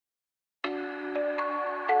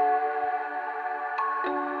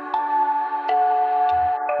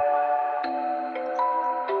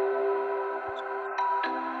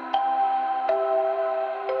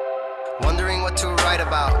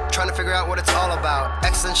about. Trying to figure out what it's all about.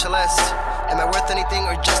 Existentialist. Am I worth anything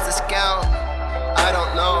or just discount? I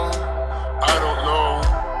don't know. I don't know.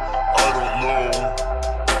 I don't know.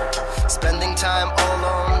 Spending time all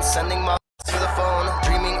alone, sending my to the phone,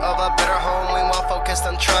 dreaming of a better home, while focused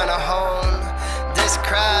on trying to hone this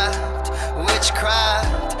craft,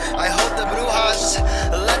 witchcraft. I hope the brujas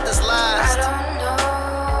let this last.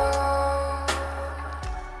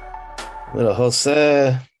 Little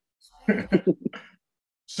Jose.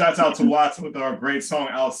 Shouts out to Watts with our great song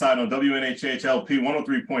Outside on WNHH LP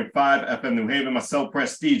 103.5 FM New Haven. Myself,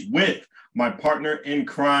 Prestige, with my partner in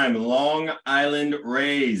crime, Long Island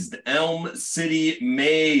raised, Elm City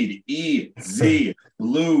made, EZ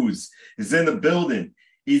BlueZ is in the building.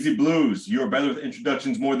 Easy Blues, you're better with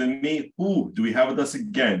introductions more than me. Who do we have with us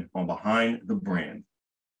again on Behind the Brand?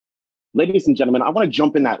 Ladies and gentlemen, I want to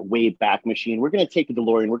jump in that way back machine. We're going to take the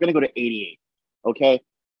DeLorean. We're going to go to 88, okay?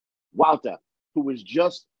 Walter, who we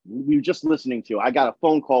were just listening to, I got a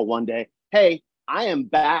phone call one day. Hey, I am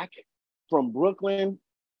back from Brooklyn,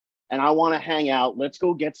 and I want to hang out. Let's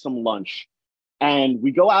go get some lunch. And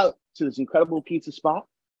we go out to this incredible pizza spot.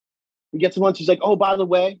 We get some lunch. He's like, oh, by the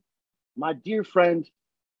way, my dear friend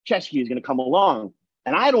Ceschi is going to come along.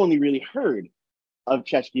 And I had only really heard of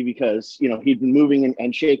Ceschi because, you know, he'd been moving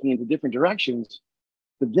and shaking into different directions.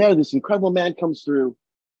 But there, this incredible man comes through,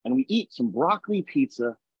 and we eat some broccoli pizza,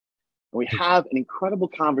 and we have an incredible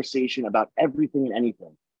conversation about everything and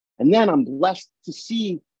anything. And then I'm blessed to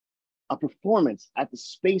see a performance at the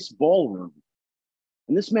Space Ballroom.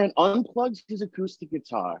 And this man unplugs his acoustic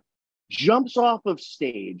guitar, jumps off of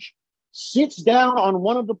stage, sits down on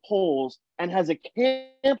one of the poles, and has a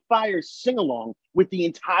campfire sing-along with the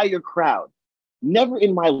entire crowd. Never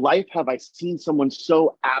in my life have I seen someone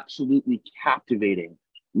so absolutely captivating,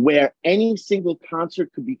 where any single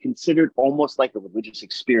concert could be considered almost like a religious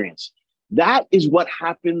experience. That is what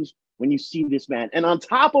happens when you see this man. And on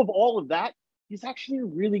top of all of that, he's actually a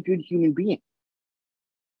really good human being.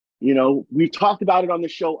 You know, we've talked about it on the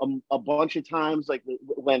show a bunch of times, like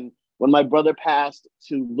when my brother passed,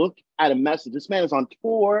 to look at a message. This man is on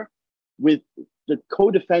tour with the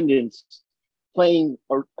co-defendants, playing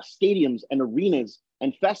stadiums and arenas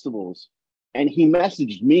and festivals. And he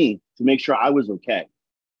messaged me to make sure I was okay.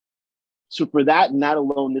 So for that and that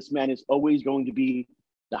alone, this man is always going to be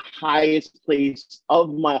the highest place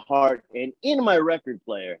of my heart and in my record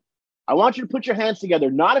player. I want you to put your hands together,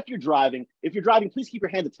 not if you're driving. If you're driving, please keep your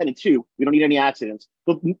hands at 10 and 2. We don't need any accidents.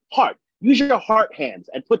 But heart, use your heart hands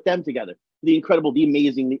and put them together. The incredible, the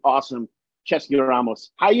amazing, the awesome Ceschi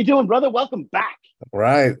Ramos. How you doing, brother? Welcome back.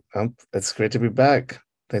 Right. It's great to be back.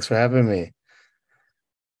 Thanks for having me.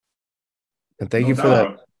 And thank you for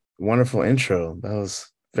that wonderful intro. That was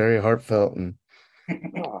very heartfelt, and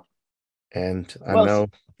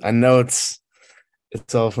I know it's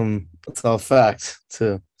all fact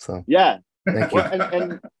too. So yeah. Thank you.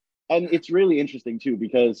 And it's really interesting too,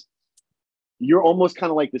 because you're almost kind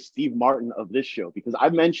of like the Steve Martin of this show, because I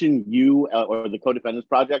mentioned you or the Co-Defendants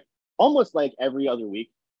Project almost like every other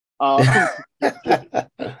week.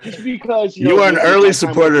 Just because you are an early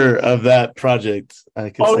supporter of that project. I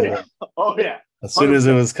can say that. Oh yeah. As soon as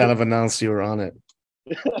it was kind of announced, you were on it.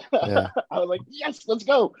 Yeah. I was like, yes, let's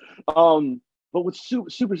go. But what's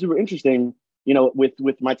super interesting, you know,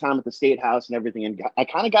 with my time at the State House and everything, and I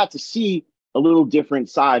kind of got to see a little different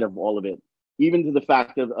side of all of it, even to the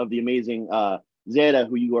fact of the amazing Zeta,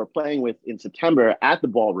 who you are playing with in September at the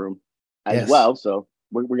Ballroom as well. So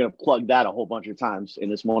we're going to plug that a whole bunch of times in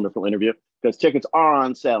this wonderful interview, because tickets are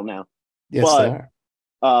on sale now. Yes,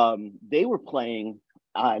 but they were playing,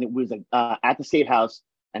 and it was at the State House,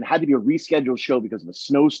 and it had to be a rescheduled show because of a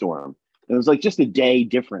snowstorm. And it was like just a day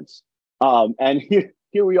difference. And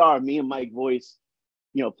here we are, me and Mike Voice,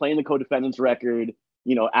 you know, playing the Co-Defendants record,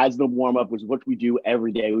 you know, as the warm-up was what we do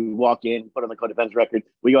every day. We walk in, put on the Co-Defendants record,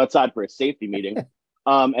 we go outside for a safety meeting,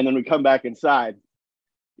 and then we come back inside,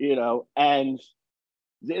 you know, and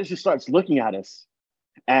Zeta just starts looking at us,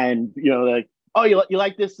 and, you know, like, oh, you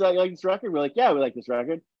like this record? We're like, yeah, we like this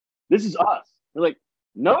record. This is us. We're like,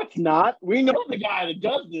 no, it's not. We know the guy that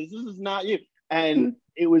does this. This is not you. And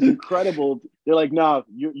it was incredible. They're like, no,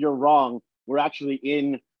 you're wrong. We're actually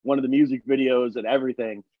in one of the music videos and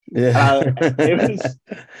everything. Yeah. It's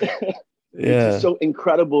just so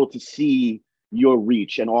incredible to see your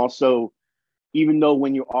reach. And also, even though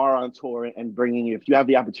when you are on tour and if you have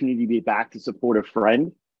the opportunity to be back to support a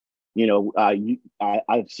friend, you know,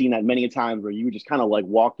 I've seen that many times where you would just kind of like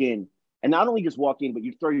walk in, and not only just walk in, but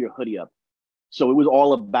you throw your hoodie up. So it was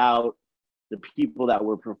all about the people that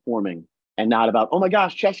were performing, and not about, oh my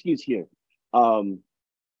gosh, Ceschi's here.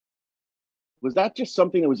 Was that just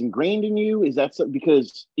something that was ingrained in you? Is that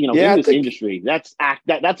because in Yeah, this industry, that's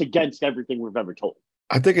against everything we've ever told?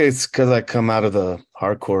 I think it's because I come out of the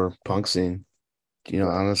hardcore punk scene, Right.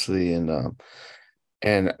 honestly,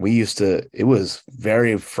 and we used to. It was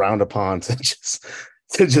very frowned upon to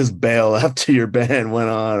just bail after your band went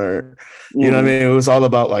on, or what I mean. It was all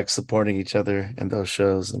about like supporting each other in those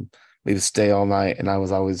shows, and we would stay all night. And I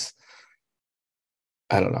was always,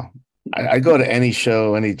 I don't know, I go to any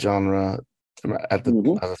show, any genre at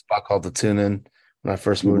a spot called the Tune In when I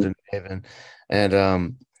first moved to Haven,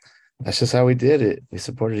 and that's just how we did it. We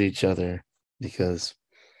supported each other because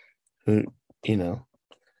who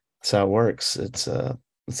that's how it works. It's a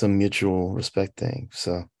mutual respect thing.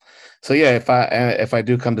 So yeah, if I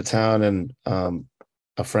do come to town and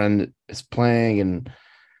a friend is playing and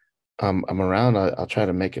I'm around, I'll try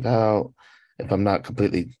to make it out if I'm not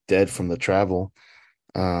completely dead from the travel.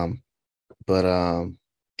 Um, but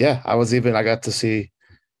yeah, I got to see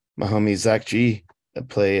my homie Zach G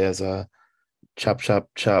play as a chop chop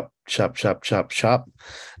chop chop chop chop chop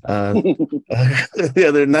the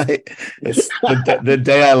other night. It's the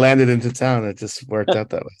day I landed into town. It just worked out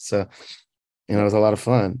that way. So it was a lot of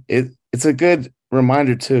fun. It's a good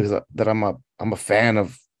reminder too that I'm a fan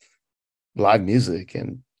of live music,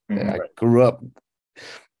 and I grew up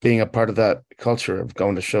being a part of that culture of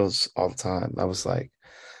going to shows all the time. That was like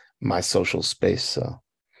my social space. So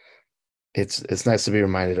it's nice to be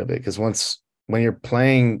reminded of it, because when you're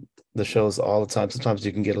playing the shows all the time, sometimes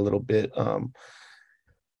you can get a little bit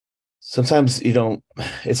sometimes you don't.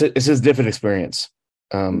 It's just a different experience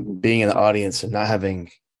being in the audience and not having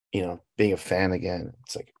being a fan again.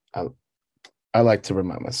 It's like I like to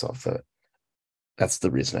remind myself that that's the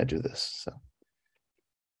reason I do this. So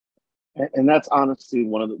And that's honestly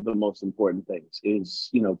one of the most important things is,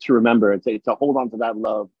 to remember and to hold on to that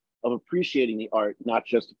love of appreciating the art, not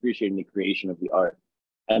just appreciating the creation of the art.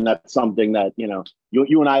 And that's something that,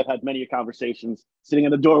 you and I have had many conversations sitting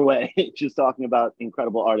in the doorway, just talking about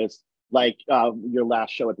incredible artists like your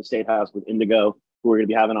last show at the State House with Indigo, who we're going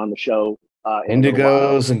to be having on the show.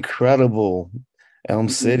 Indigo's incredible. Elm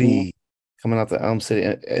City, coming out to Elm City.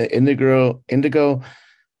 Indigo,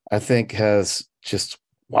 I think, has just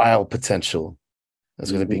wild potential.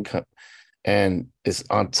 That's going to become, and is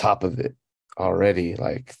on top of it already.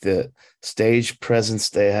 Like the stage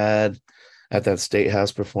presence they had at that State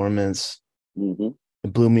House performance, it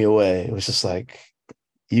blew me away. It was just like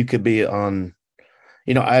you could be on.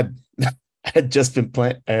 I had just been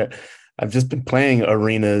playing. I've just been playing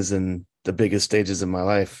arenas and the biggest stages in my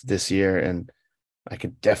life this year, and I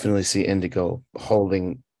could definitely see Indigo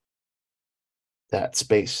holding that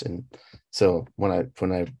space. And so when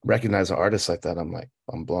I recognize an artist like that,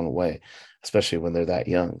 I'm blown away, especially when they're that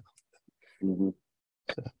young.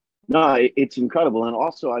 No, it's incredible. And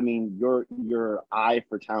also, I mean, your eye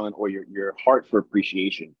for talent, or your heart for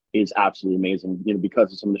appreciation, is absolutely amazing.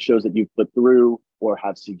 Because of some of the shows that you've put through or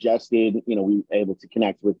have suggested, we were able to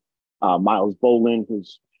connect with Miles Boland,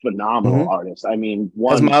 who's phenomenal artist. I mean,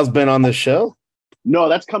 has Miles been on the show? No,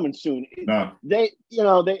 that's coming soon. No. They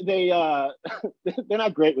they're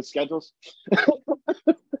not great with schedules.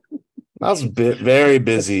 Miles very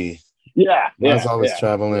busy. Miles always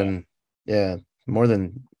traveling. Yeah,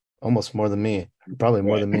 almost more than me. Probably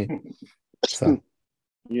more than me. So.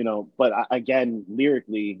 But again,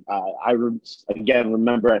 lyrically, again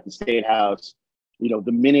remember at the State House,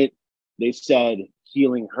 the minute they said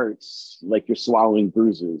healing hurts like you're swallowing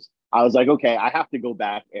bruises, I was like, okay, I have to go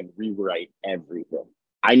back and rewrite everything.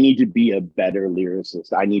 I need to be a better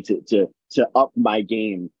lyricist. I need to up my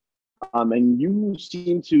game. And you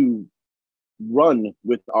seem to run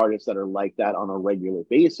with artists that are like that on a regular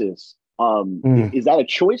basis. Is that a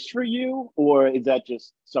choice for you, or is that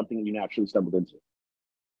just something that you naturally stumbled into?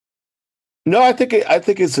 No, I think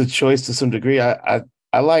it's a choice to some degree. I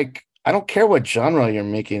don't care what genre you're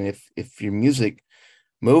making. If your music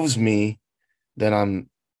moves me, then I'm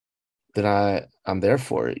there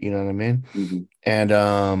for it. You know what I mean? And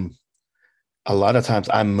a lot of times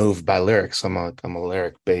I'm moved by lyrics. I'm a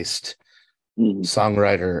lyric based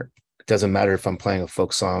songwriter. It doesn't matter if I'm playing a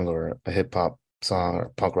folk song or a hip hop song or a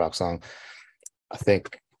punk rock song. I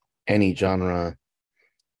think any genre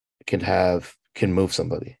can move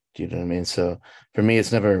somebody. Do you know what I mean? So for me,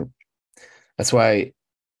 that's why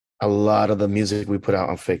a lot of the music we put out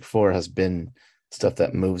on Fake 4 has been stuff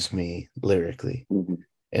that moves me lyrically.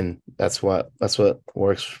 And that's what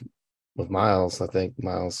works with Miles. I think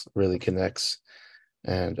Miles really connects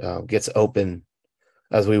and gets open,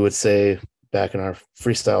 as we would say back in our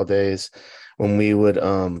freestyle days, when we would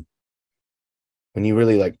when you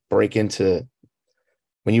really like break into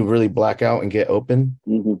when you really black out and get open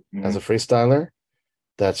as a freestyler,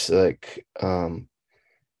 that's like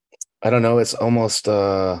I don't know, it's almost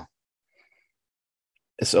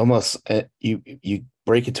you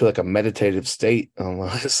break into like a meditative state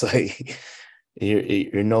almost. Like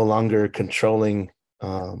you're no longer controlling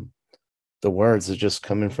the words are just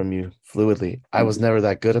coming from you fluidly. I was never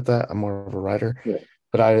that good at that. I'm more of a writer,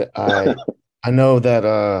 but I know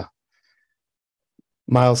that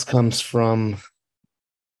Miles comes from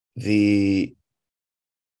the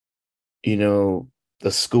the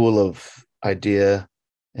school of Idea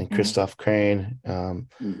and Christoph Crane,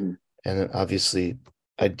 and obviously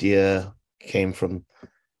Idea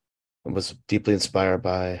was deeply inspired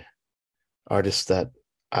by artists that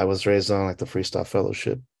I was raised on, like the Freestyle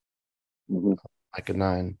Fellowship, Micah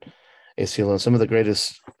 9, ACL, and some of the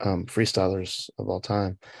greatest freestylers of all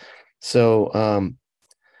time. So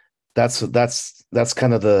that's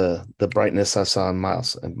kind of the brightness I saw in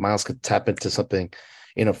Miles. And Miles could tap into something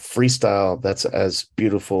in a freestyle that's as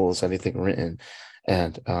beautiful as anything written.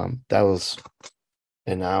 And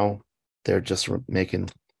and now they're just making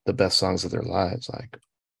the best songs of their lives. Like,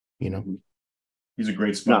 he's a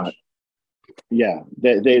great sponge. Yeah,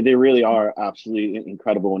 they really are absolutely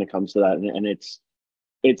incredible when it comes to that. And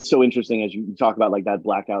it's so interesting as you talk about like that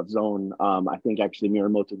blackout zone. I think actually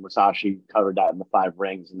Miyamoto Musashi covered that in the 5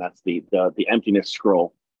 Rings, and that's the emptiness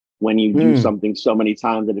scroll. When you do something so many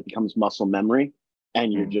times that it becomes muscle memory,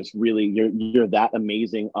 and you're just really you're that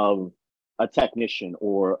amazing of a technician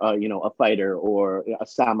or a fighter or a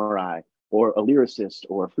samurai or a lyricist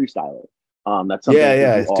or a freestyler. That's something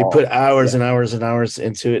to put hours and hours and hours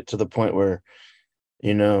into it to the point where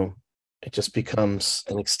it just becomes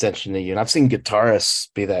an extension of you. And I've seen guitarists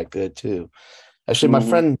be that good too. Actually,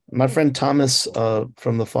 my friend Thomas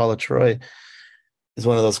from the Fall of Troy is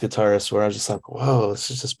one of those guitarists where I was just like, whoa, this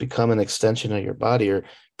has just become an extension of your body. Or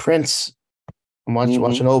Prince, I'm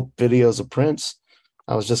watching old videos of Prince.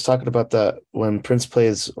 I was just talking about that when Prince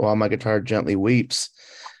plays While My Guitar Gently Weeps,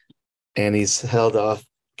 and he's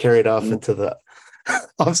carried off into the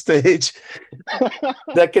off stage.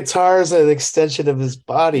 That guitar is an extension of his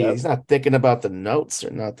body. Yep. He's not thinking about the notes or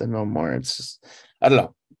nothing no more. It's just, I don't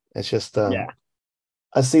know. It's just, I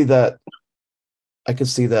see that. I can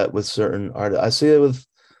see that with certain artists. I see it with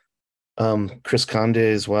Chris Conde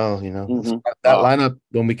as well. That lineup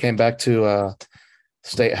when we came back to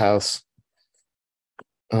State House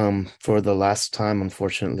for the last time,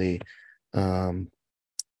 unfortunately.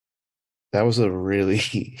 That was a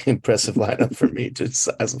really impressive lineup for me, just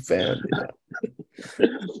as a fan.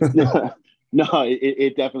 No,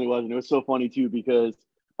 it definitely was, and it was so funny too because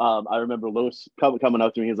I remember Los coming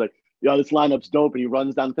up to me. He's like, "Yo, this lineup's dope," and he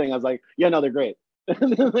runs down the thing. I was like, "Yeah, no, they're great."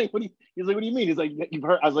 And like, he's like, "What do you mean?" He's like, "You've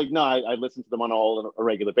heard?" I was like, "No, I listen to them on a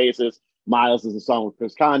regular basis." Miles is a song with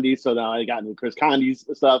Chris Conde, so now I got into Chris Conde's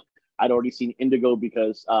stuff. I'd already seen Indigo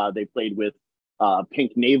because they played with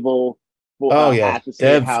Pink Navel. Dev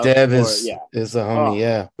is a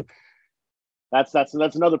homie.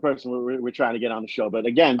 That's another person we're trying to get on the show. But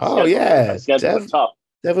again, Dev, tough.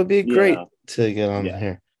 That would be great to get on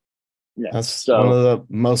here. Yeah, that's one of the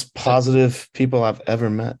most positive people I've ever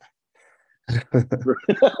met.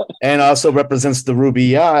 And also represents the Ruby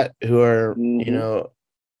Yacht, who are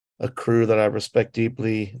a crew that I respect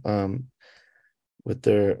deeply. With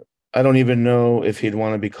their, I don't even know if he'd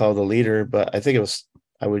want to be called a leader, but I think it's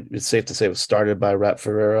safe to say it was started by Rap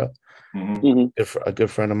Ferreira, a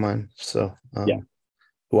good friend of mine. So,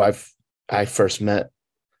 who I first met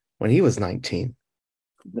when he was 19.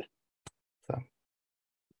 So,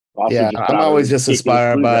 I'm always just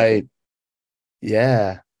inspired by,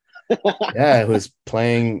 who's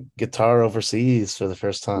playing guitar overseas for the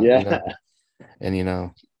first time.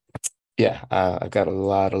 And I got a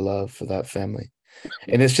lot of love for that family,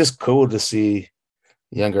 and it's just cool to see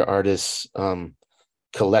younger artists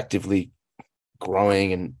collectively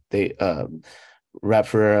growing. And they Rap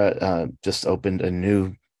Ferreira just opened a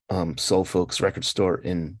new soul folks record store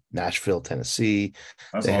in Nashville, Tennessee.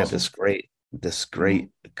 That's they awesome. had this great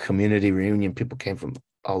community reunion. People came from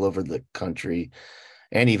all over the country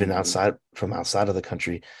and even outside of the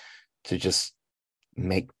country to just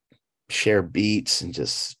share beats and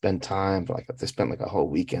just spend time. Like they spent like a whole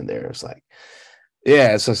weekend there. It's like,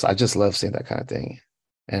 it's just, I just love seeing that kind of thing.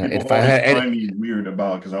 And people if I had find me weird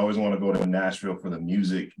about, because I always want to go to Nashville for the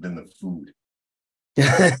music than the food.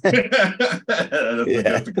 That's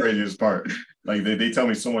the craziest part. Like they tell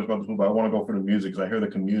me so much about the food, but I want to go for the music because I hear the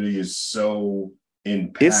community is so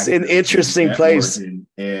impactful. It's an interesting place, and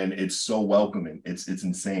it's so welcoming. It's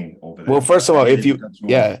insane over there. Well, first of all, if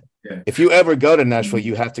you ever go to Nashville,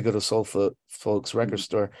 you have to go to Soul Folks Record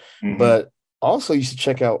Store. But Also, you should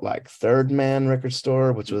check out like Third Man Record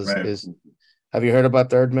Store, which was Right. is. Have you heard about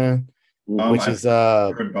Third Man? Which I've is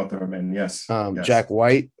heard about the man. Yes. Jack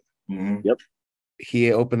White. Mhm. Yep.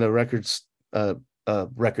 He opened a record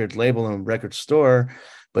label and record store,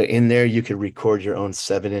 but in there you could record your own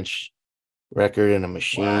 7-inch record in a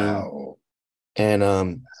machine. Wow.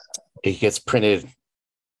 And it gets printed.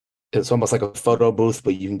 It's almost like a photo booth,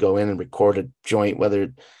 but you can go in and record a joint,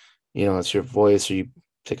 whether it's your voice or you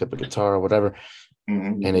pick up a guitar or whatever,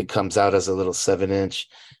 Mhm. and it comes out as a little 7-inch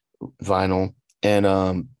vinyl.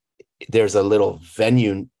 And there's a little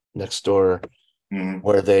venue next door Mhm.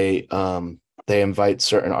 where they invite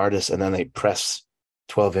certain artists and then they press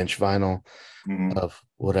 12-inch vinyl Mhm. of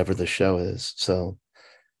whatever the show is. So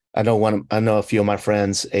I know a few of my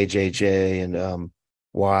friends, AJJ and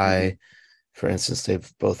Y, for instance,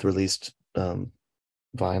 they've both released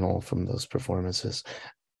vinyl from those performances.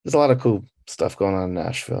 There's a lot of cool stuff going on in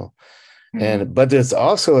Nashville. Mhm. But there's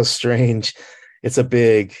also it's a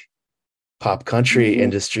big pop country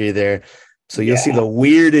industry there. So you'll see the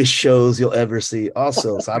weirdest shows you'll ever see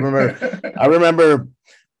also. So I remember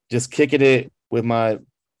just kicking it with my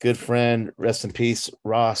good friend, rest in peace,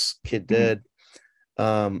 Ross, Kid Dead,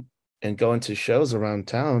 and going to shows around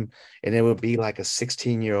town. And it would be like a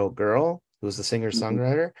 16-year-old girl who was the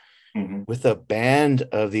singer-songwriter with a band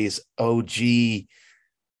of these OG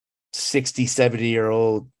 60,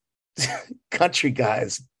 70-year-old country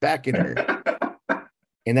guys backing her.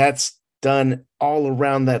 And that's done all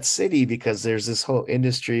around that city because there's this whole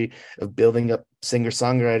industry of building up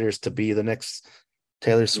singer-songwriters to be the next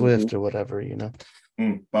Taylor Swift or whatever,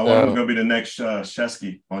 By one was going to be the next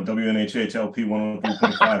Ceschi on WNHH LP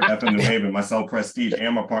 103.5 FM New Haven. Myself, Prestige,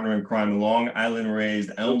 and my partner in crime, Long Island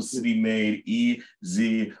raised, Elm City made,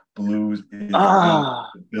 EZ Blues is in the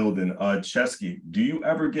building. Ceschi, do you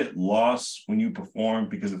ever get lost when you perform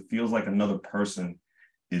because it feels like another person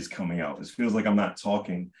is coming out? It feels like I'm not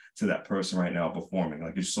talking to that person right now performing.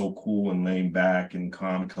 Like, it's so cool and laying back and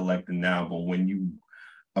calm, collected now, but when you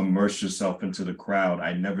immerse yourself into the crowd,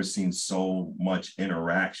 I never seen so much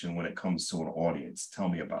interaction when it comes to an audience. Tell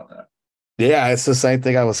me about that. Yeah, it's the same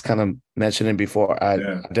thing I was kind of mentioning before.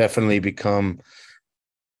 I definitely become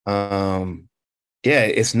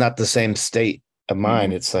it's not the same state of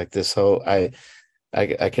mind. It's like this whole I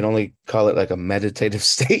can only call it like a meditative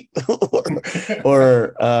state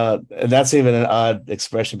or and that's even an odd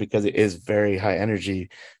expression because it is very high energy,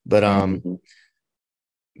 but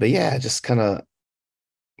yeah, just kind of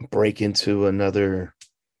break into another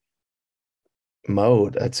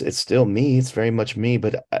mode. It's still me. It's very much me,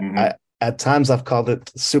 but I at times I've called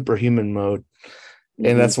it superhuman mode,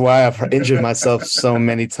 and that's why I've injured myself so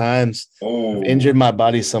many times. I've injured my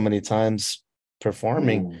body so many times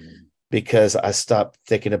performing because I stopped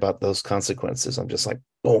thinking about those consequences. I'm just like,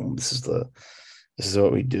 boom, this is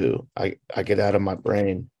what we do. I get out of my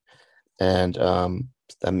brain, and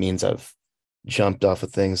that means I've jumped off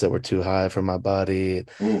of things that were too high for my body,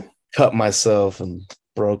 cut myself and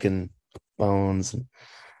broken bones,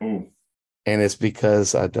 and it's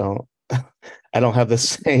because I don't have the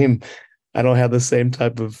same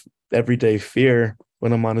type of everyday fear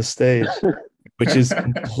when I'm on a stage, which is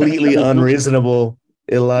completely unreasonable,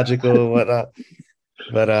 illogical, and whatnot.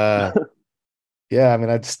 But yeah, I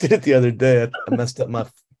mean, I just did it the other day. I messed up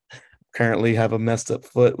currently have a messed up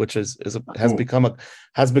foot, which has become a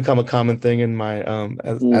common thing in my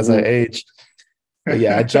as I age. But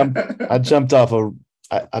yeah, I jumped off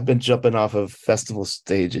I've been jumping off of festival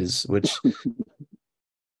stages, which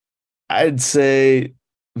I'd say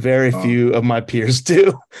very few of my peers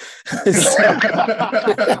do.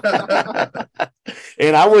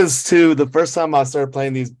 And I was too, the first time I started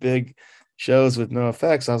playing these big shows with no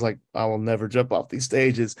effects, I was like, I will never jump off these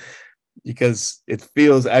stages because it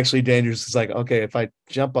feels actually dangerous. It's like, okay, if I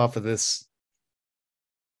jump off of this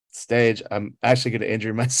stage, I'm actually going to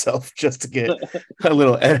injure myself just to get a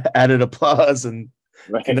little added applause and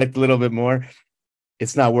connect a little bit more.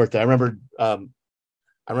 It's not worth it. I remember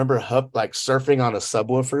like surfing on a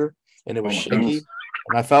subwoofer and it was shaky.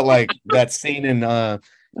 And I felt like that scene in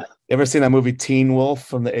ever seen that movie Teen Wolf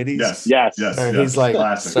from the 80s? Yes. He's like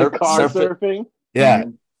surfing. Yeah.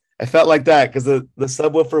 I felt like that because the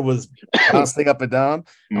subwoofer was bouncing up and down.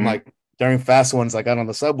 I'm like, during fast ones, I got on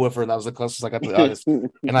the subwoofer and that was the closest I got to the audience.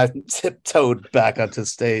 And I tiptoed back onto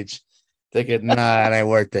stage thinking, nah, it ain't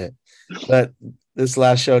worth it. But this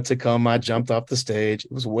last show at Tacoma, I jumped off the stage.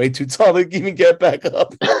 It was way too tall to even get back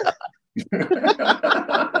up. You're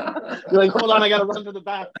like, hold on, I gotta run to the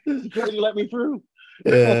back. Security let me through.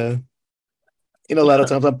 Yeah. A lot of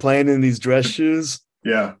times I'm playing in these dress shoes.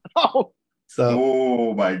 Yeah. So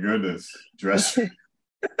oh my goodness. Dress.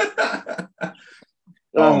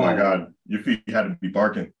 Oh my God, your feet had to be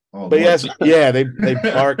barking. Oh, but Lord. yes, yeah, they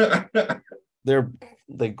bark,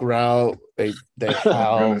 they growl, they Oh,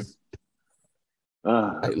 howl goodness.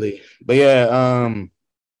 lightly. But yeah,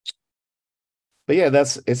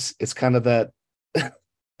 that's it's kind of that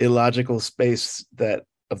illogical space that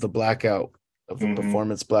of the blackout of the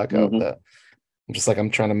performance blackout that I'm just like I'm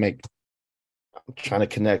trying to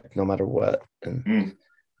connect no matter what. And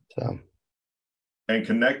so And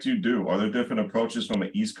connect you do. Are there different approaches from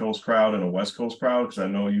an East Coast crowd and a West Coast crowd? Because I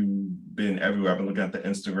know you've been everywhere. I've been looking at the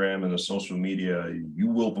Instagram and the social media. You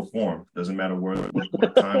will perform. Doesn't matter what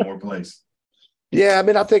time or place. Yeah, I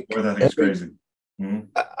mean, I think it's crazy.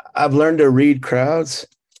 I've learned to read crowds.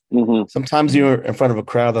 Sometimes you're in front of a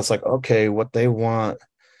crowd that's like, okay, what they want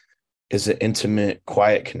is an intimate,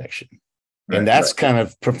 quiet connection. Right, and that's kind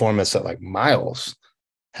of performance that like Miles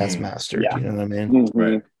has mastered. You know what I mean?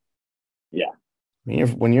 Right. Yeah.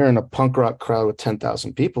 When you're in a punk rock crowd with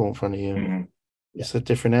 10,000 people in front of you, it's a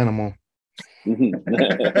different animal.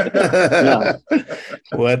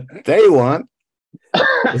 What they want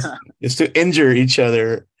is to injure each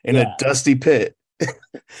other in a dusty pit.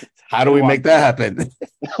 How do we make that happen?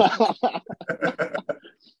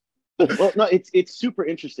 Well, no, it's super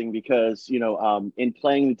interesting because, in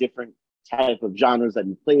playing the different type of genres that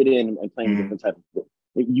you played in and playing different type of,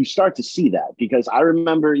 you start to see that, because I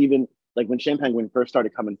remember even like when Champagne first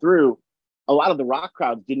started coming through, a lot of the rock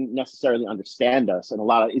crowds didn't necessarily understand us.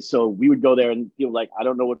 And so we would go there and feel like, I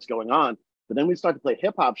don't know what's going on. But then we start to play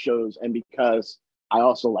hip hop shows. And because I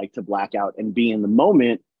also like to black out and be in the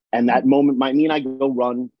moment, and that moment might mean I go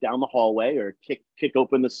run down the hallway or kick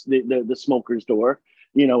open the smoker's door,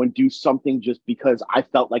 and do something just because I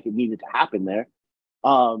felt like it needed to happen there.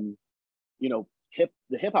 The hip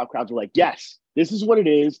hop crowds were like, yes, this is what it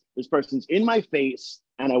is. This person's in my face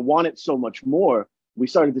and I want it so much more. We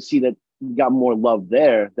started to see that we got more love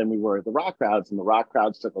there than we were at the rock crowds, and the rock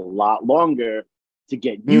crowds took a lot longer to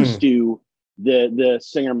get used to. The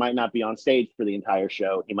singer might not be on stage for the entire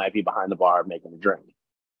show. He might be behind the bar making a drink.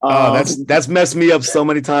 That's messed me up so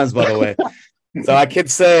many times, by the way. So I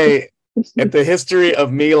could say at the history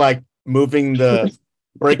of me like breaking the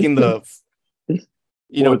breaking the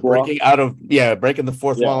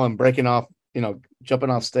fourth wall and breaking off,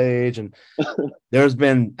 jumping off stage. And there's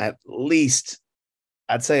been at least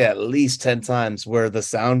 10 times where the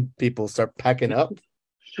sound people start packing up.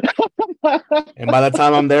 And by the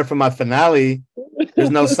time I'm there for my finale,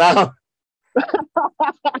 there's no sound.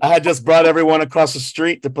 I had just brought everyone across the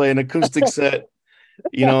street to play an acoustic set,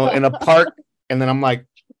 in a park. And then I'm like,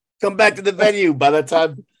 come back to the venue. By the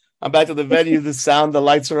time I'm back to the venue, the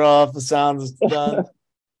lights are off, the sound is done.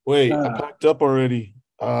 Wait, I packed up already.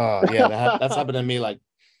 That's happened to me like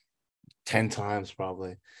 10 times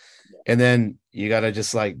probably. And then you got to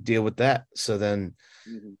just like deal with that. So then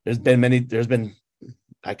there's been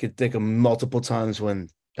I could think of multiple times when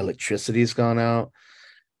electricity's gone out.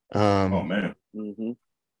 Oh man.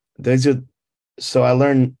 So I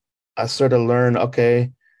sort of learn,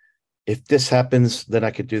 okay, if this happens, then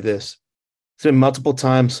I could do this. It's been multiple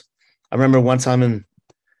times. I remember one time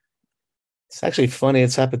it's actually funny.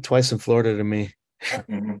 It's happened twice in Florida to me.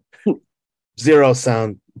 Zero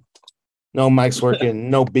sound, no mics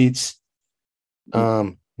working, no beats,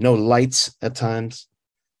 no lights at times.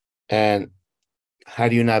 And how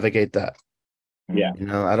do you navigate that? Yeah.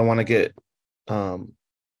 I don't want to get,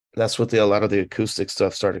 that's what a lot of the acoustic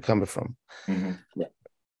stuff started coming from.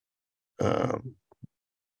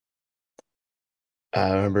 I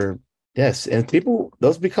remember, yes. And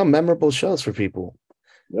those become memorable shows for people.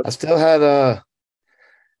 Yep. I still had,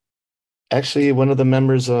 actually one of the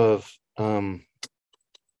members of,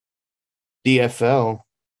 DFL,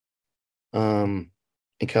 in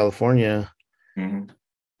California,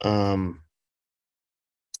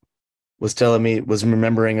 was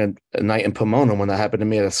remembering a night in Pomona when that happened to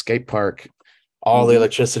me at a skate park. All the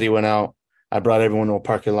electricity went out. I brought everyone to a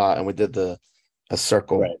parking lot and we did a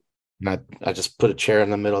circle. Right. And I just put a chair in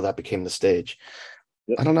the middle that became the stage.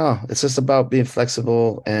 Yep. I don't know. It's just about being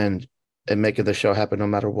flexible and making the show happen no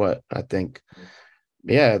matter what. I think,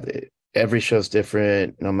 every show's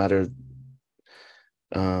different, no matter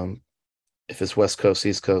if it's West Coast,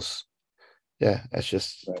 East Coast. Yeah, that's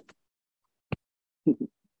just. Right.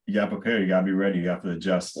 You got to prepare. You got to be ready. You have to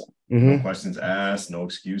adjust. No questions asked. No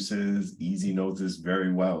excuses. Easy knows this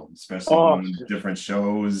very well, especially on different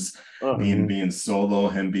shows. Being solo,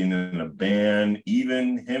 him being in a band,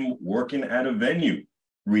 even him working at a venue,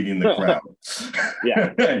 reading the crowd.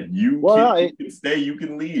 You can stay, you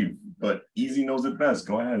can leave, but Easy knows it best.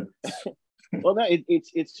 Go ahead. Well, no,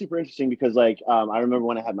 it's super interesting because I remember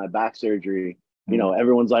when I had my back surgery. You know,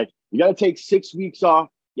 everyone's like, you got to take 6 weeks off.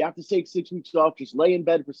 You have to take 6 weeks off. Just lay in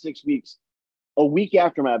bed for 6 weeks. A week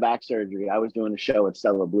after my back surgery, I was doing a show at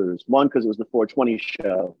Stella Blues. One, because it was the 420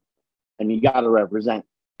 show, and you got to represent.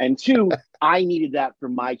 And two, I needed that for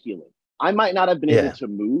my healing. I might not have been able to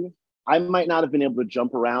move. I might not have been able to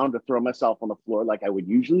jump around or throw myself on the floor like I would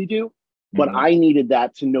usually do. But I needed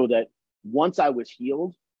that to know that once I was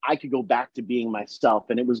healed, I could go back to being myself,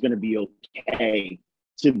 and it was going to be okay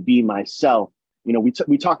to be myself. You know,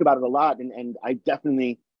 we talk about it a lot, and I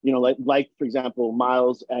definitely, you know, like for example,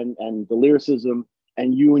 Miles and the lyricism,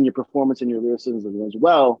 and you and your performance and your lyricism as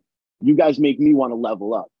well. You guys make me want to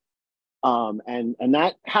level up, and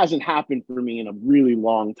that hasn't happened for me in a really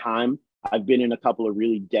long time. I've been in a couple of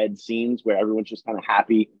really dead scenes where everyone's just kind of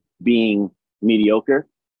happy being mediocre.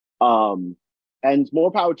 And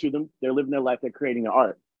more power to them. They're living their life. They're creating their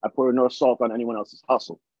art. I pour no salt on anyone else's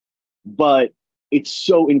hustle. But it's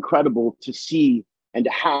so incredible to see and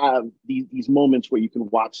to have these moments where you can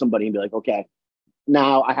watch somebody and be like, okay,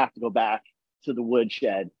 now I have to go back to the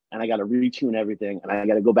woodshed and I got to retune everything and I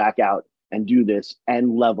got to go back out and do this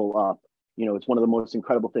and level up. You know, it's one of the most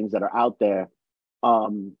incredible things that are out there.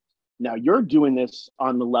 Now you're doing this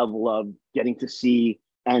on the level of getting to see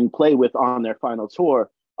and play with on their final tour,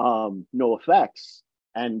 No Effects,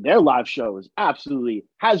 and their live show has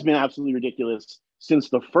been absolutely ridiculous since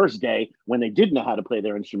the first day when they didn't know how to play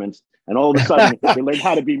their instruments, and all of a sudden they learned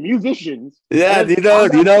how to be musicians. Yeah, do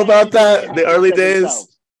you know about that? The early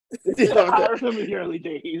days. I remember the early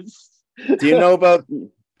days. Do you know about?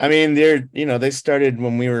 I mean, they started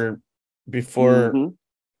when we were before.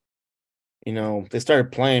 You know, they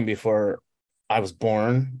started playing before I was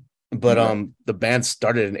born, but the band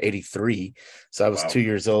started in '83, so I was 2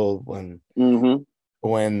 years old when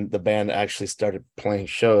the band actually started playing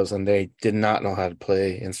shows, and they did not know how to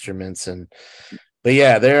play instruments. But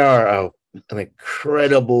yeah, they are an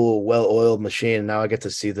incredible, well-oiled machine. Now I get to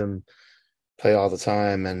see them play all the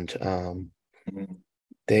time, and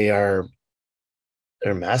they're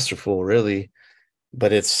masterful, really.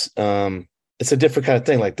 But it's a different kind of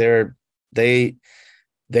thing. Like they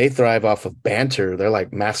thrive off of banter. They're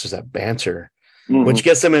like masters at banter, which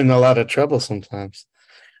gets them in a lot of trouble sometimes.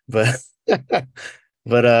 But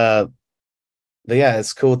but yeah,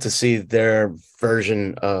 it's cool to see their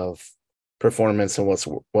version of performance and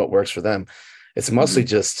what works for them. It's mostly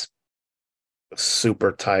just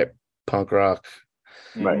super type punk rock,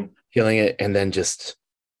 right? killing it, and then just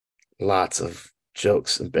lots of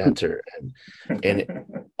jokes and banter, and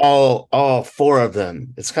all four of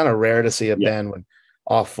them. It's kind of rare to see a band when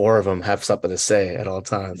all four of them have something to say at all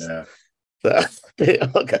times. Yeah, So, they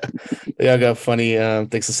all got funny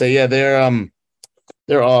things to say. Yeah, they're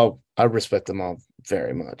all. I respect them all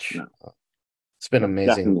very much. It's been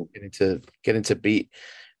amazing getting to be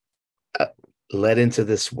led into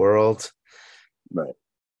this world. Right.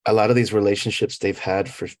 A lot of these relationships they've had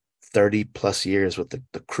for 30 plus years with the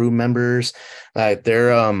crew members. Like their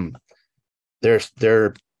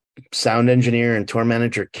sound engineer and tour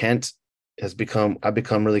manager Kent I've become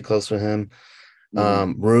really close with him.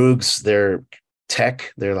 Roogs, their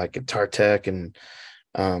tech, they're like guitar tech and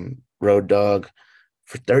Road Dog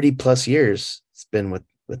for 30 plus years. It's been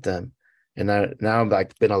with them. And now I'm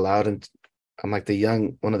like been allowed, and I'm like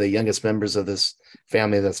one of the youngest members of this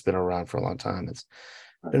family that's been around for a long time. It's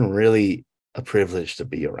been really a privilege to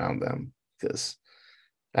be around them because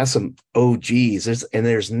that's some OGs.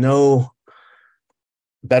 There's no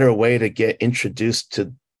better way to get introduced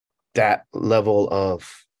to that level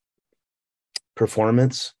of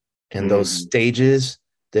performance and those stages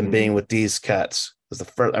than being with these cats. It was the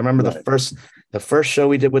first. I remember the first show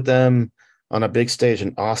we did with them on a big stage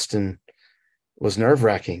in Austin was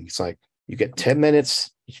nerve-wracking. It's like you get 10 minutes,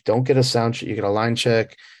 you don't get a sound check, you get a line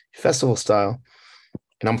check, festival style,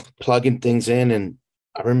 and I'm plugging things in. And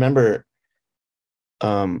I remember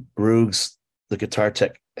Roogs, the guitar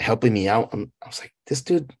tech, helping me out. And I was like, this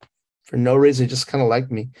dude, for no reason, just kind of liked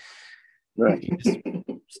me. Right. He just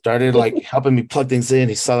started like helping me plug things in.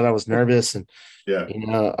 He saw that I was nervous, and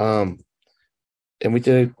and we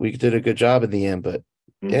did a good job in the end. But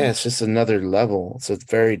yeah, it's just another level. It's a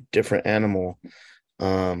very different animal.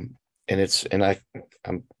 I'm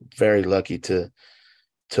very lucky to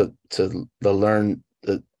learn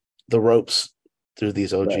the ropes through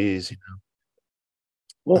these OGs. Right. You know.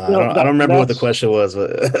 Well, I don't remember what the question was,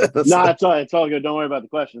 but no, it's all good. Don't worry about the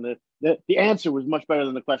question. The answer was much better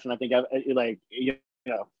than the question. I think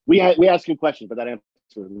we asked you questions, but that answer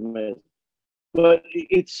was missed. But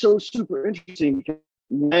it's so super interesting because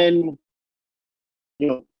when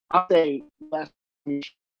I'll say last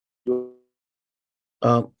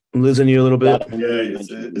I'm losing you a little bit. Yeah,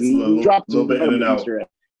 it's a little bit in and out.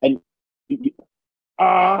 And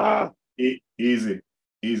easy.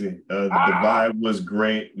 The vibe was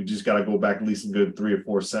great. We just got to go back at least a good 3 or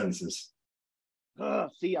 4 sentences.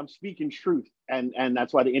 See, I'm speaking truth, and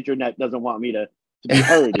that's why the internet doesn't want me to be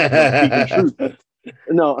heard. I'm speaking truth.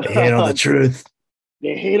 No, they hate on the truth.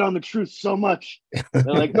 They hate on the truth so much. They're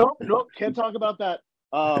like, nope, can't talk about that.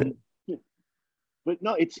 But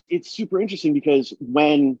no, it's super interesting because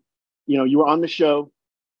when you were on the show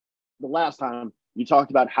the last time, you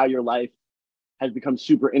talked about how your life has become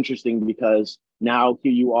super interesting because now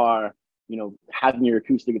here you are, having your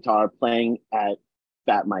acoustic guitar playing at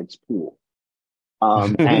Fat Mike's pool.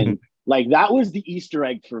 And like that was the Easter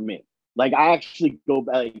egg for me. Like I actually go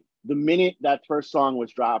back, like, the minute that first song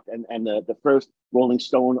was dropped and the first Rolling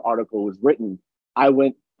Stone article was written, I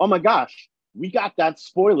went, oh my gosh, we got that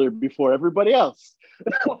spoiler before everybody else.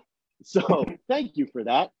 So thank you for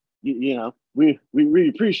that. We really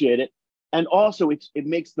appreciate it. And also it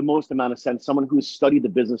makes the most amount of sense. Someone who's studied the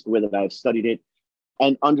business the way that I've studied it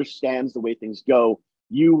and understands the way things go.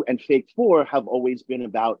 You and Fake Four have always been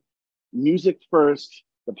about music first,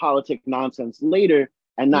 the politic nonsense later,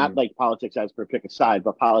 and not like politics as per pick a side,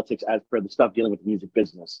 but politics as per the stuff dealing with the music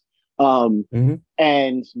business. And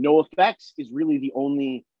NoFX is really the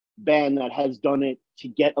only band that has done it to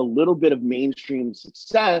get a little bit of mainstream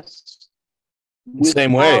success.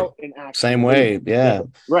 Same way. Yeah.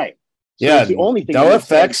 Right. So yeah. The only thing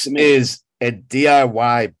NoFX is a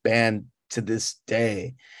DIY band to this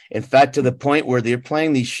day. In fact, to the point where they're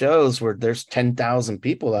playing these shows where there's 10,000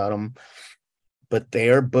 people at them, but they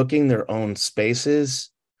are booking their own spaces.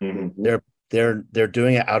 Mm-hmm. They're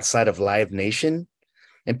doing it outside of Live Nation,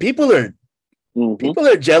 and people are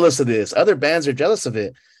jealous of this. Other bands are jealous of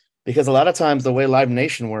it because a lot of times the way Live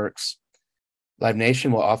Nation works, Live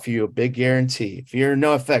Nation will offer you a big guarantee. If you're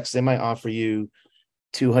NoFX, they might offer you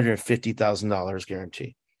 $250,000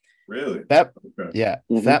 guarantee. Really?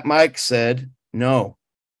 Fat Mike said, no,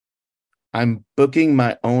 I'm booking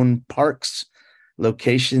my own parks,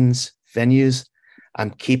 locations, venues.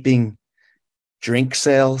 I'm keeping drink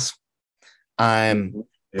sales. I'm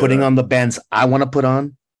putting on the bands I want to put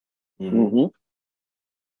on. And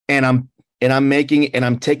I'm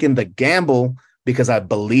taking the gamble because I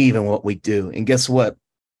believe in what we do. And guess what?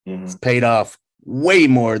 It's paid off way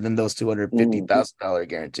more than those $250,000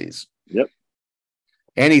 guarantees. Yep.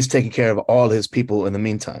 And he's taking care of all his people in the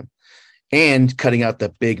meantime and cutting out the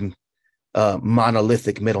big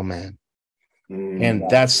monolithic middleman. And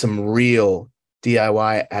that's some real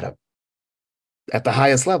DIY at the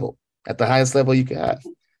highest level you can have.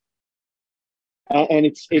 And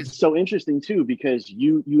it's so interesting too, because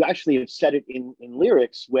you actually have said it in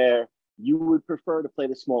lyrics where you would prefer to play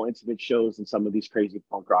the small intimate shows than some of these crazy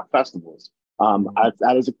punk rock festivals.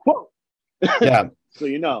 That is a quote. Yeah. So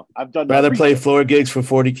I've done rather play floor gigs for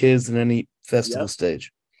 40 kids than any festival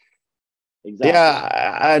stage. Exactly.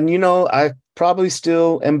 Yeah, and I probably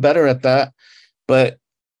still am better at that, but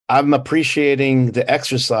I'm appreciating the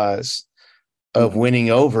exercise of winning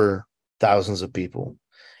over thousands of people.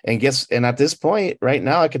 And at this point right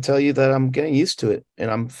now, I can tell you that I'm getting used to it and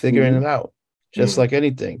I'm figuring it out, just like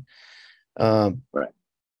anything. Right.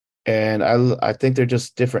 And I think they're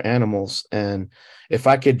just different animals. And I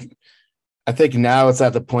think now it's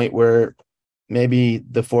at the point where maybe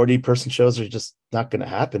the 40-person shows are just not going to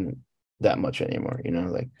happen that much anymore.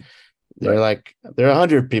 They're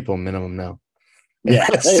 100 people minimum now. Yeah.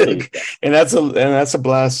 And that's a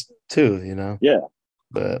blast too, Yeah.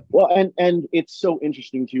 But and it's so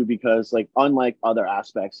interesting too, because like, unlike other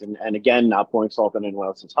aspects, and again, not pouring salt on anyone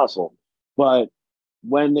else's hustle, but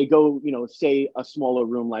when they go, say a smaller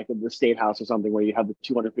room like the State House or something where you have the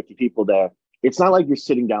 250 people there, it's not like you're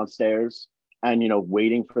sitting downstairs and,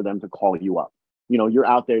 waiting for them to call you up. You're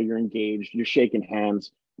out there, you're engaged, you're shaking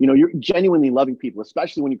hands, you're genuinely loving people,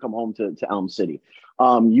 especially when you come home to Elm City.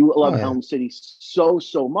 You love Elm City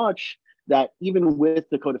so much that even with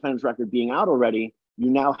the Co-Defendants record being out already, you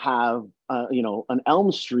now have, an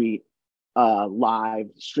Elm Street live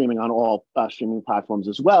streaming on all streaming platforms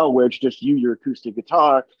as well, where it's just your acoustic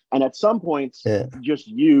guitar, and at some points just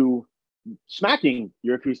you smacking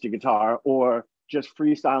your acoustic guitar or just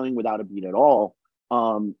freestyling without a beat at all.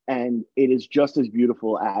 And it is just as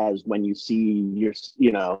beautiful as when you see your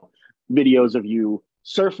videos of you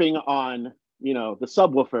surfing on the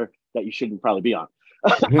subwoofer that you shouldn't probably be on.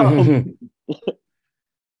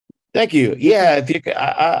 Thank you. Yeah, if you,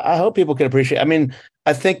 I hope people can appreciate. I mean,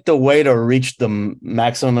 I think the way to reach the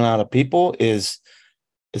maximum amount of people is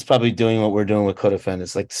probably doing what we're doing with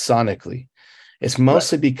Co-Defendants, like sonically. It's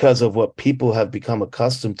mostly because of what people have become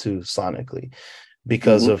accustomed to sonically.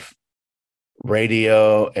 because of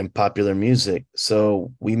radio and popular music.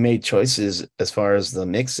 So we made choices as far as the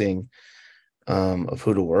mixing of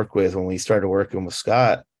who to work with. When we started working with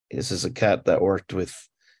Scott, this is a cat that worked with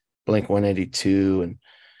Blink 182, and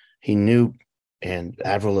he knew, and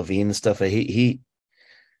Avril Lavigne and stuff. He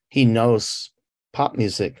knows pop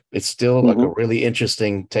music. It's still like a really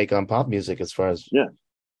interesting take on pop music as far as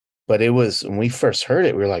But it was, when we first heard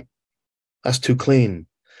it, we were like, that's too clean.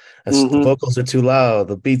 The vocals are too loud.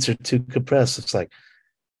 The beats are too compressed. It's like,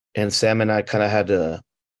 and Sam and I kind of had to,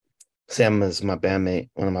 Sam is my bandmate,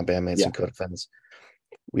 one of my bandmates in Co-Defendants.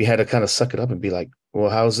 We had to kind of suck it up and be like, well,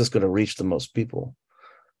 how is this going to reach the most people?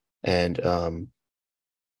 And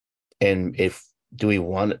if, do we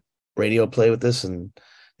want radio play with this? And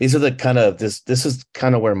these are the kind of, this is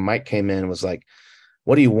kind of where Mike came in, was like,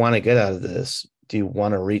 what do you want to get out of this? Do you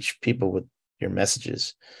want to reach people with your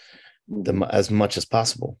messages as much as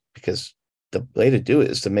possible? Because the way to do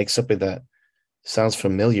it is to make something that sounds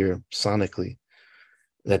familiar sonically,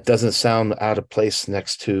 that doesn't sound out of place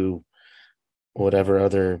next to whatever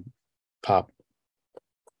other pop,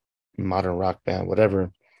 modern rock band,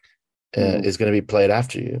 whatever, is going to be played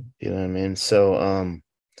after you. You know what I mean? So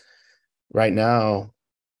right now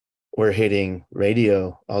we're hitting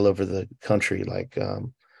radio all over the country. Like,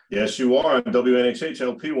 yes, you are on WNHH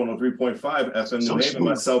LP 103.5 FM New Haven.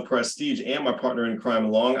 Myself, Prestige, and my partner in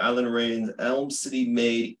crime, Long Island Raised, Elm City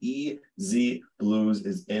made EZ Blues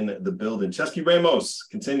is in the building. Ceschi Ramos,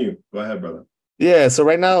 continue. Go ahead, brother. Yeah, so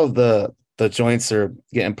right now the joints are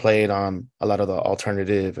getting played on a lot of the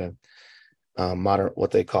alternative and modern,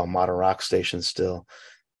 what they call modern rock stations, still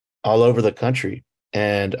all over the country,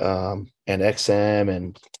 and XM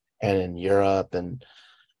and in Europe and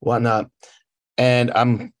whatnot. And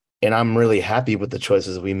I'm really happy with the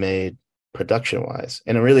choices we made production wise.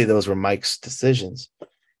 And really those were Mike's decisions.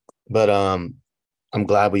 But I'm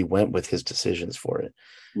glad we went with his decisions for it,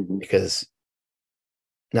 because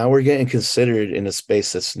now we're getting considered in a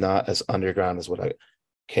space that's not as underground as what I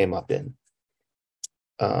came up in.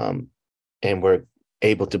 And we're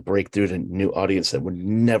able to break through to new audience that would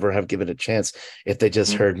never have given a chance if they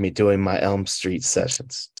just heard me doing my Elm Street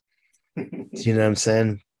sessions. Do you know what I'm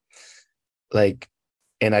saying? Like,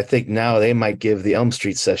 and I think now they might give the Elm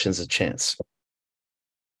Street sessions a chance.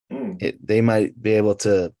 They might be able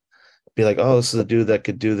to be like, oh, this is a dude that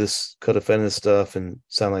could do this co-defendant stuff and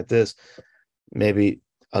sound like this. Maybe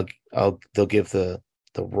they'll give the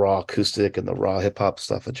raw acoustic and the raw hip hop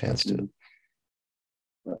stuff a chance to.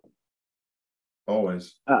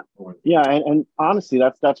 Always. Yeah, and honestly,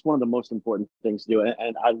 that's one of the most important things to do.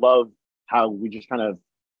 And I love how we just kind of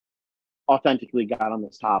authentically got on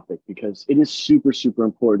this topic, because it is super, super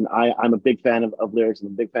important. I'm a big fan of lyrics, and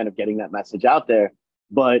I'm a big fan of getting that message out there.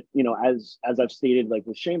 But, you know, as I've stated, like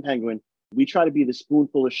with Shane Penguin, we try to be the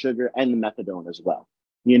spoonful of sugar and the methadone as well.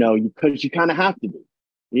 You know, because you kind of have to be,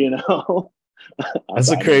 you know.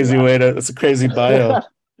 That's a crazy that's a crazy bio.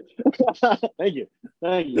 Thank you.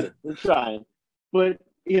 We're trying. But,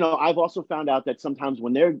 you know, I've also found out that sometimes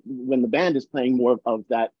when the band is playing more of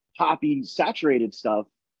that poppy saturated stuff,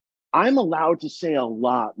 I'm allowed to say a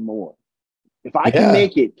lot more. If I can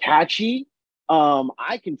make it catchy,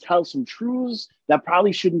 I can tell some truths that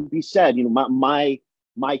probably shouldn't be said. You know,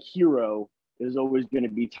 my hero is always going to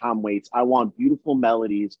be Tom Waits. I want beautiful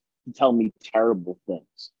melodies to tell me terrible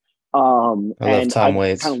things. I love Tom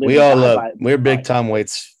Waits. We all we're big Tom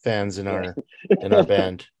Waits fans in our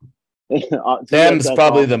band. Sam's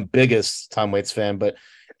probably the biggest Tom Waits fan, but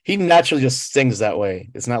he naturally just sings that way.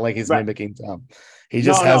 It's not like he's mimicking Tom. He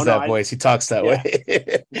just has that voice. He talks that way.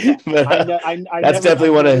 But, that's definitely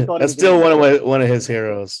one of his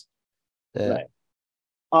heroes. Yeah.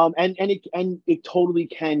 Right. And it totally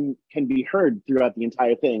can be heard throughout the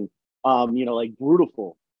entire thing. You know, like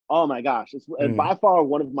Brutiful. Oh my gosh, it's by far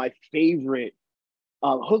one of my favorite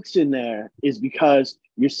hooks in there, is because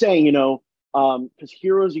you're saying, you know, because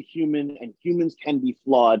heroes are human and humans can be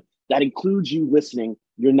flawed. That includes you listening.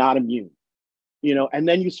 You're not immune, you know. And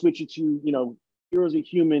then you switch it to, you know, heroes are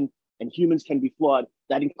human and humans can be flawed.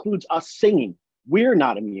 That includes us singing. We're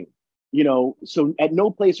not immune, you know. So at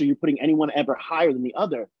no place are you putting anyone ever higher than the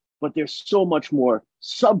other, but there's so much more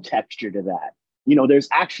subtexture to that. You know, there's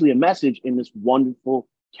actually a message in this wonderful,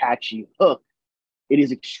 catchy hook. It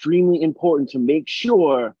is extremely important to make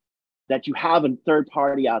sure that you have a third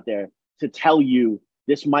party out there to tell you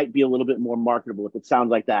this might be a little bit more marketable if it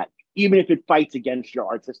sounds like that, even if it fights against your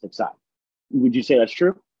artistic side. Would you say that's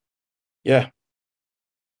true? Yeah.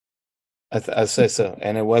 I'd say so.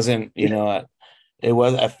 And it wasn't, you know, it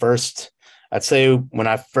was at first, I'd say when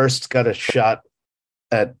I first got a shot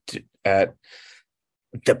at the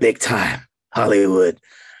big time, Hollywood.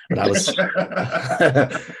 When I was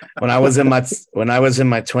when I was in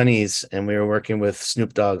my 20s and we were working with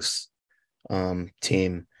Snoop Dogg's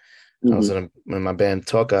team. I was in my band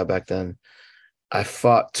Toka back then. I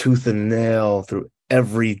fought tooth and nail through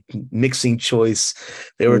every mixing choice.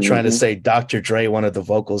 They were trying to say Dr. Dre wanted the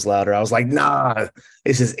vocals louder. I was like, nah,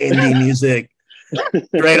 this is indie music.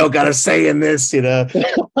 Dre don't got to say in this, you know.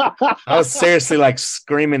 I was seriously like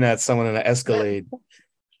screaming at someone in an Escalade,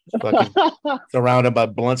 fucking surrounded by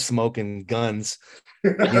blunt smoke and guns.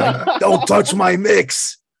 Like, don't touch my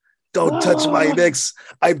mix. Don't touch my mix.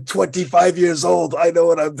 I'm 25 years old. I know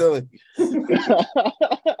what I'm doing.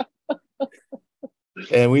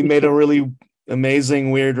 And we made a really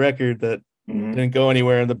amazing, weird record that didn't go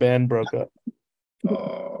anywhere and the band broke up.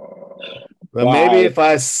 But maybe if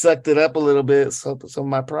I sucked it up a little bit, some of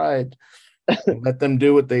my pride, and let them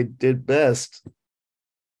do what they did best,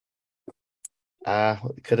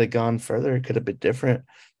 it could have gone further. It could have been different.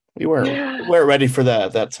 We weren't ready for that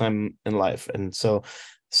at that time in life. And so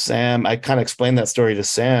Sam, I kind of explained that story to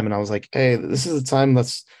Sam, and I was like, hey, this is the time.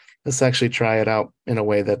 Let's actually try it out in a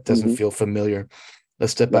way that doesn't feel familiar.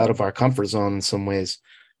 Let's step out of our comfort zone in some ways.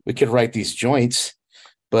 We could write these joints,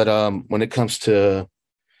 but when it comes to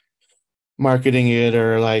marketing it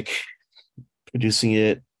or like producing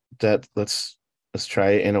it, that let's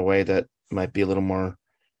try it in a way that might be a little more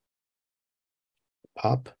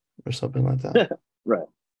pop or something like that. Right.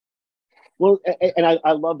 Well, and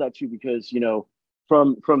I love that too, because, you know,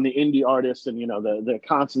 from the indie artists and, you know, the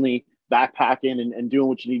constantly backpacking and doing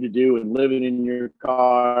what you need to do and living in your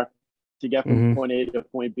car to get from point A to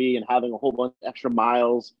point B and having a whole bunch of extra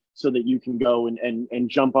miles so that you can go and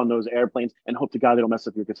jump on those airplanes and hope to God they don't mess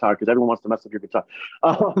up your guitar, because everyone wants to mess up your guitar.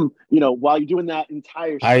 You know, while you're doing that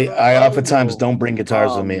entire show, I oftentimes don't bring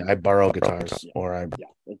guitars with me. I borrow guitars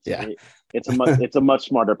it's a much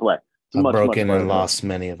smarter play. I've broken and lost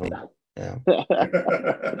many of them. Yeah.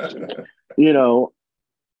 You know,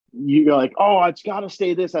 you're like, oh, it's got to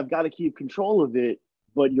stay this. I've got to keep control of it.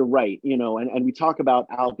 But you're right, you know, and we talk about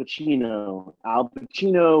Al Pacino. Al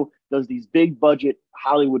Pacino does these big budget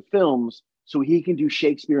Hollywood films so he can do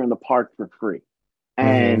Shakespeare in the Park for free.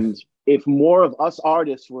 And if more of us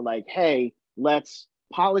artists were like, hey, let's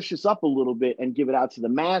polish this up a little bit and give it out to the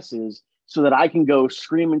masses so that I can go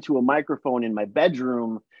scream into a microphone in my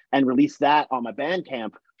bedroom and release that on my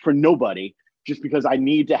Bandcamp for nobody, just because I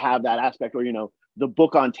need to have that aspect, or, you know, the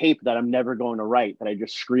book on tape that I'm never going to write, that I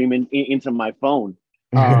just scream into my phone.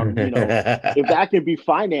 You know, if that could be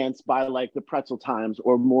financed by like the Pretzel Times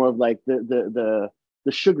or more of like the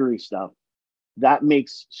sugary stuff, that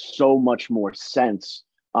makes so much more sense.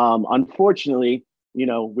 Unfortunately, you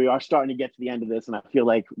know, we are starting to get to the end of this, and I feel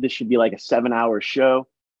like this should be like a 7-hour show.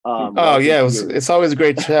 It's always a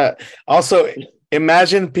great chat. Also,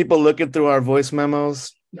 imagine people looking through our voice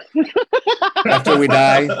memos after we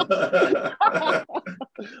die.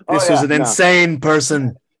 This was an insane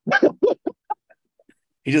person.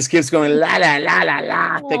 He just keeps going la la la la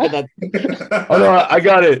la. Thinking that. Oh no, I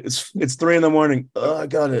got it. It's 3 a.m. Oh, I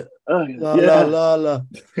got it. La la la la.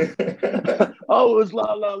 Oh, it was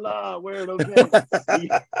la la la. Weird. Okay.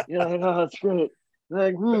 That's great.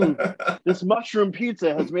 Like, this mushroom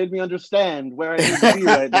pizza has made me understand where I need to be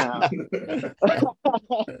right now.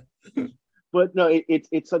 But no,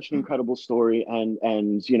 it's such an incredible story,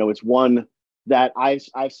 and you know, it's one that I've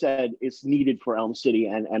said is needed for Elm City,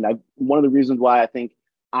 and one of the reasons why I think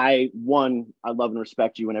I love and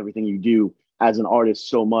respect you and everything you do as an artist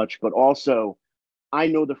so much, but also I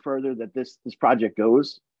know the further that this project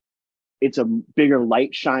goes, it's a bigger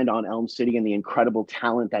light shined on Elm City and the incredible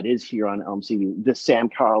talent that is here on Elm City. The Sam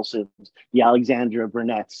Carlsons, the Alexandra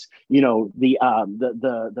Burnett's, you know,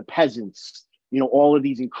 the Peasants, you know, all of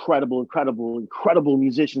these incredible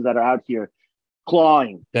musicians that are out here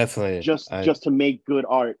clawing, definitely, just to make good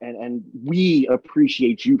art, and we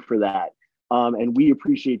appreciate you for that. And we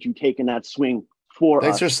appreciate you taking that swing for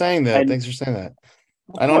Thanks us. for saying that. Thanks for saying that.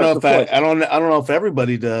 I don't know if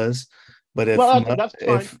everybody does, but if that's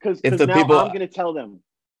fine, because now people, I'm going to tell them.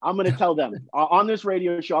 On this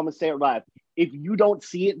radio show. I'm going to say it live. If you don't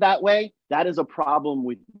see it that way, that is a problem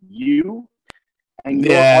with you, and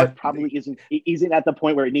your art probably isn't at the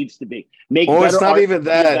point where it needs to be. It's not even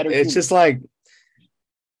that. It's just like,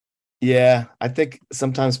 I think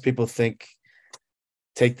sometimes people take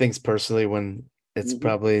things personally when it's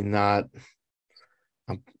probably not.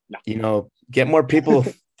 You know, get more people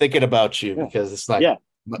thinking about you, because it's like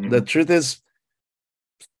the truth is,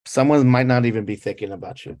 someone might not even be thinking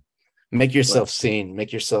about you. Make yourself seen.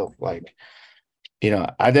 Make yourself like, you know.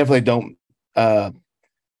 I definitely don't. I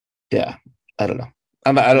don't know.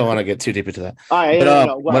 I don't want to get too deep into that. All right,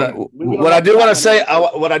 But, what I do want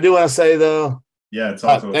to say though. Yeah,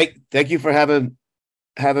 talk to us. Thank you for having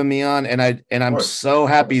me on, and I'm so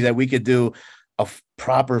happy that we could do a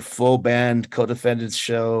proper full band Co-Defendants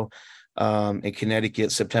show in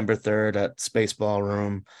Connecticut, September 3rd at Space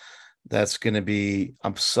Ballroom. That's going to be.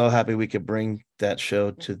 I'm so happy we could bring that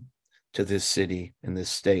show to this city and this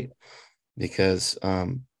state, because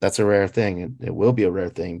that's a rare thing. It will be a rare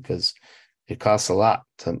thing because it costs a lot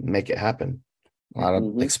to make it happen. A lot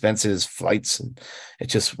of expenses, flights, and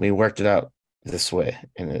we worked it out this way,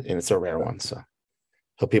 and it's a rare one. So,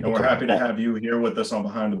 hope people. And we're happy to have you here with us on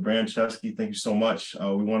Behind the Brand, Ceschi. Thank you so much.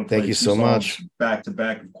 We want to play thank you so much back to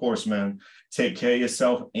back, of course, man. Take care of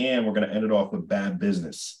yourself, and we're going to end it off with Bad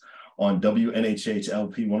Business on WNHH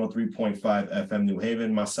LP 103.5 FM New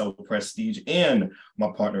Haven. Myself, Prestige, and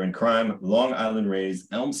my partner in crime, Long Island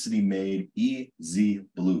raised, Elm City made, EZ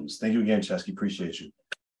Blues. Thank you again, Ceschi. Appreciate you.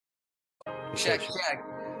 Check.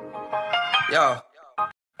 Yo,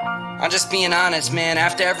 I'm just being honest, man.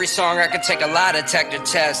 After every song, I could take a lie detector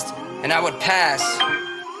test, and I would pass.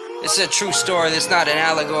 This is a true story. This is not an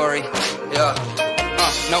allegory. Yeah.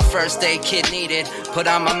 No first aid kit needed. Put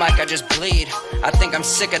on my mic, I just bleed. I think I'm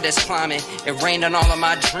sick of this climate. It rained on all of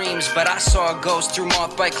my dreams, but I saw a ghost through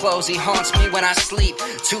mothbite clothes. He haunts me when I sleep.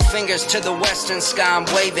 2 fingers to the western sky, I'm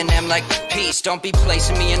waving them like peace. Don't be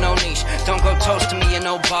placing me in no niche. Don't go toasting me in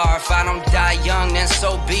no bar. If I don't die young, then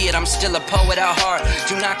so be it. I'm still a poet at heart.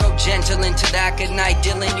 Do not go gentle into that good night,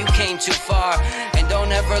 Dylan. You came too far. And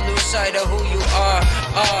don't ever lose sight of who you are.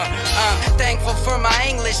 Thankful for my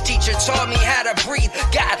English teacher, taught me how to breathe.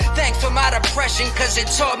 God, thanks for my depression, cause it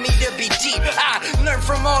taught me to be deep. I learned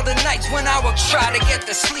from all the nights when I would try to get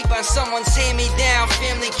to sleep on someone's hand-me-down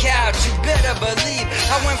family couch. You better believe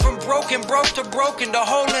I went from broke to broken, to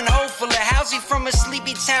whole and hopeful, a housey from a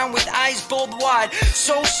sleepy town with eyes bulbed wide.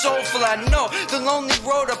 So soulful, I know the lonely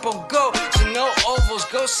road up will go to no ovals.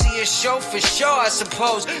 Go see a show for sure, I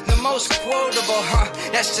suppose. The most quotable,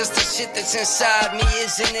 that's just the shit that's inside me.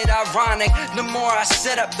 Isn't it ironic? The more I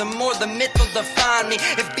set up, the more the myth will define me.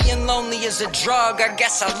 If being lonely is a drug, I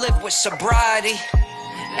guess I live with sobriety,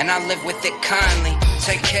 and I live with it kindly.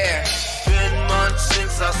 Take care. Been months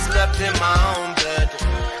since I slept in my own bed.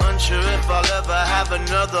 Unsure if I'll ever have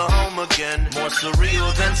another home again. More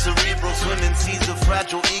surreal than cerebral. Swimming seas of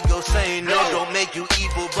fragile ego. Saying no don't make you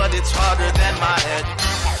evil, but it's harder than my head.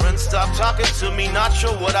 Friends stopped talking to me, not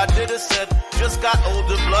sure what I did or said. Just got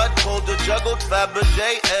older, blood colder, juggled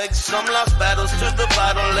Fabergé eggs. Some lost battles to the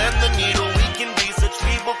bottle and the needle. We can be such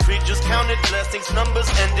feeble creatures, counted blessings, numbers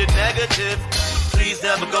ended negative. Please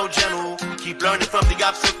never go general, keep learning from the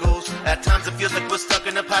obstacles. At times it feels like we're stuck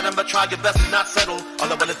in a pattern, but try your best to not settle. All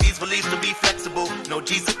I want is these beliefs to be flexible. No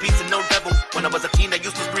Jesus, peace, and no devil. When I was a teen, I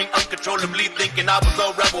used to scream uncontrollably, thinking I was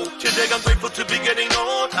a rebel. Today I'm grateful to be getting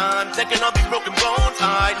old. I'm taking all these broken bones.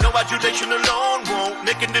 I know adulation alone won't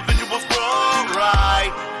make individuals grow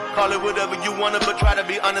right. Call it whatever you wanna, but try to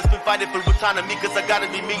be honest and fight it for autonomy, cause I gotta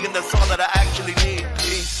be me, and that's all that I actually need.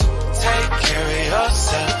 Peace. Take care of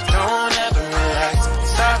yourself, don't ever relax.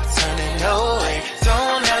 Stop turning away,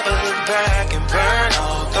 don't ever look back and burn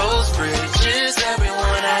all those bridges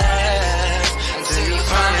everyone has, until you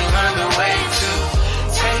finally learn the way to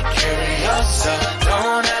take care of yourself.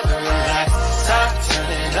 Don't ever relax, stop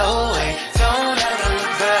turning away, don't ever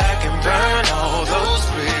look back and burn all those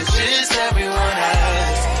bridges everyone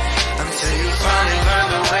has, until you finally learn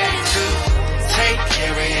the way to take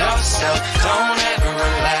care of yourself. Don't ever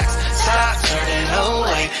relax, stop turning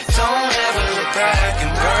away, don't ever look back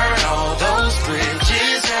and burn all those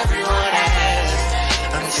bridges everyone has,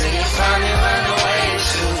 until you finally learn the way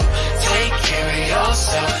to take care of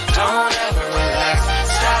yourself. Don't ever relax,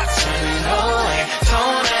 stop turning away,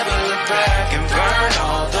 don't ever look back and burn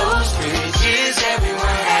all those bridges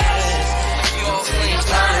everyone has, until you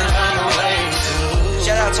finally learn the way to.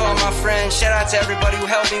 Shout out to all my friends, shout out to everybody who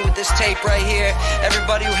helped me with this tape right here.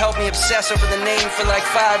 Everybody who helped me obsess over the name for like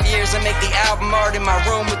 5 years. I make the album art in my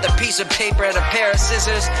room with a piece of paper and a pair of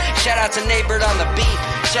scissors. Shout out to Neighbor on the beat.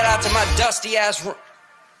 Shout out to my dusty ass room.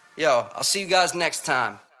 Yo, I'll see you guys next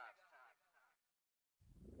time.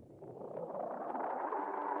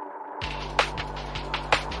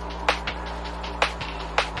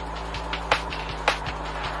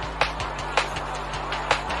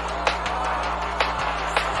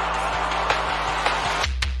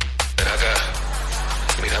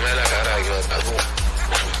 Mírame la cara, yo algo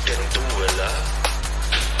fuiste tú, ¿verdad?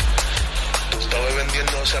 Tú estabas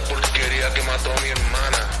vendiendo esa porquería que mató a mi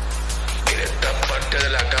hermana. En esta parte de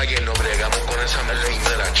la calle no bregamos con esa mierda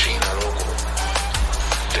de la China, loco.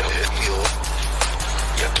 Te jodió.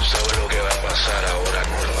 Ya tú Tú sabes lo que va a pasar ahora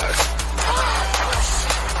con el barco.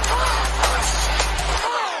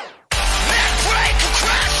 Man, break and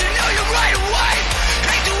crash, you know you're right away.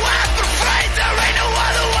 Ain't too act but afraid, there ain't no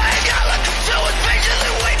other way. All I can do is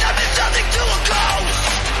patiently wait, I've been something to a ghost.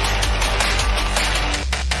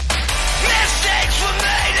 Mistakes were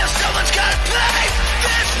made, now someone's gotta pay.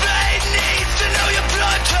 This maid needs to know your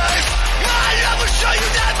blood taste. My love will show you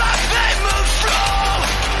that my pain moves slow.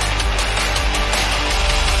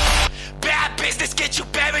 Bad business get you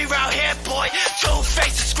buried round here, boy. Two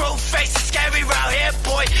faces, screw faces, scary round here,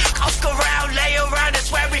 boy. Ask around, lay around,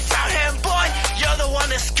 that's where we found him, boy. You're the one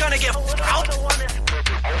that's gonna get out.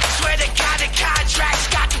 Swear to God, the contracts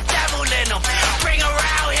got the devil in them. Bring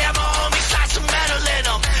around here, my homies, slide some metal in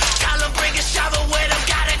them.